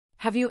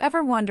Have you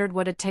ever wondered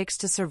what it takes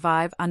to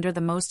survive under the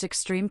most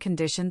extreme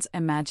conditions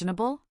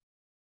imaginable?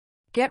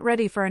 Get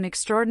ready for an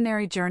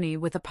extraordinary journey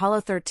with Apollo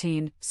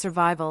 13: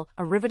 Survival,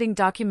 a riveting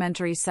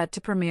documentary set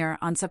to premiere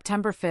on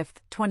September 5,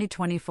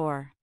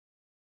 2024.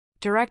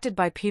 Directed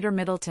by Peter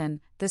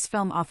Middleton, this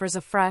film offers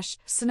a fresh,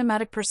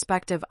 cinematic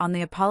perspective on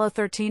the Apollo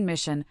 13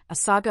 mission, a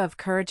saga of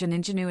courage and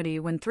ingenuity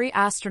when 3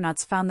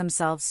 astronauts found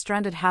themselves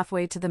stranded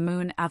halfway to the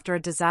moon after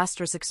a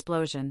disastrous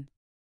explosion.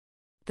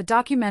 The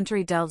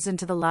documentary delves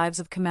into the lives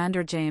of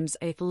Commander James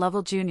A.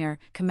 Lovell Jr.,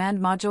 Command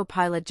Module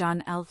Pilot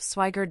John L.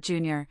 Swigert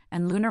Jr.,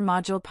 and Lunar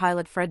Module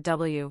Pilot Fred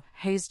W.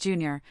 Hayes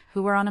Jr.,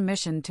 who were on a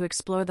mission to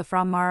explore the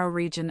Fra Mauro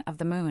region of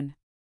the Moon.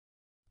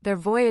 Their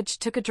voyage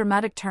took a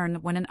dramatic turn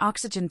when an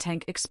oxygen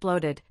tank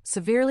exploded,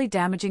 severely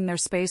damaging their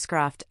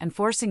spacecraft and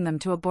forcing them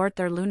to abort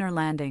their lunar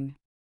landing.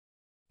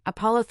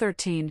 Apollo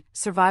 13: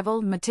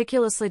 Survival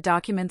meticulously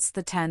documents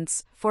the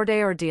tense,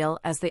 4-day ordeal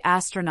as the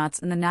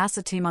astronauts and the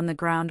NASA team on the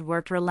ground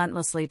worked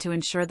relentlessly to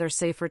ensure their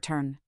safe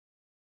return.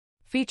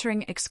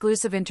 Featuring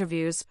exclusive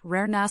interviews,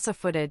 rare NASA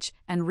footage,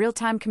 and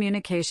real-time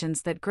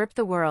communications that grip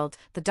the world,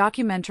 the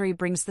documentary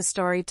brings the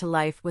story to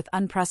life with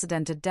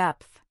unprecedented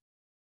depth.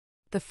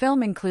 The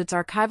film includes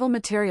archival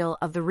material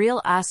of the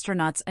real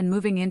astronauts and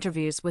moving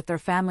interviews with their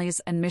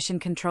families and mission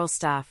control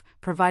staff,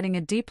 providing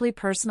a deeply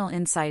personal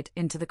insight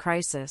into the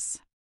crisis.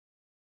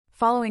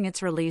 Following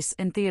its release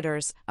in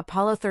theaters,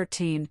 Apollo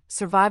 13: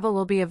 Survival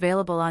will be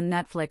available on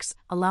Netflix,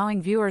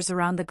 allowing viewers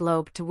around the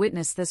globe to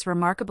witness this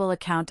remarkable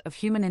account of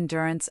human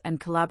endurance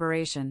and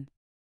collaboration.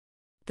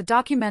 The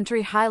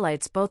documentary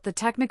highlights both the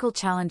technical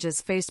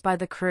challenges faced by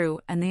the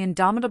crew and the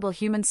indomitable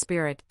human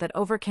spirit that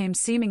overcame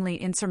seemingly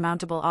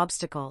insurmountable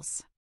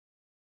obstacles.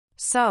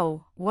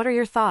 So, what are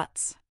your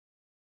thoughts?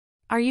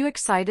 Are you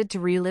excited to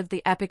relive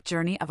the epic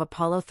journey of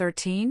Apollo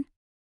 13?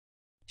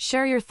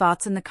 Share your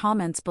thoughts in the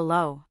comments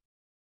below.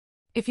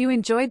 If you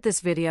enjoyed this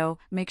video,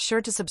 make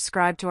sure to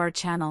subscribe to our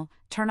channel,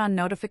 turn on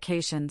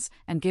notifications,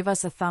 and give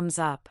us a thumbs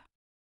up.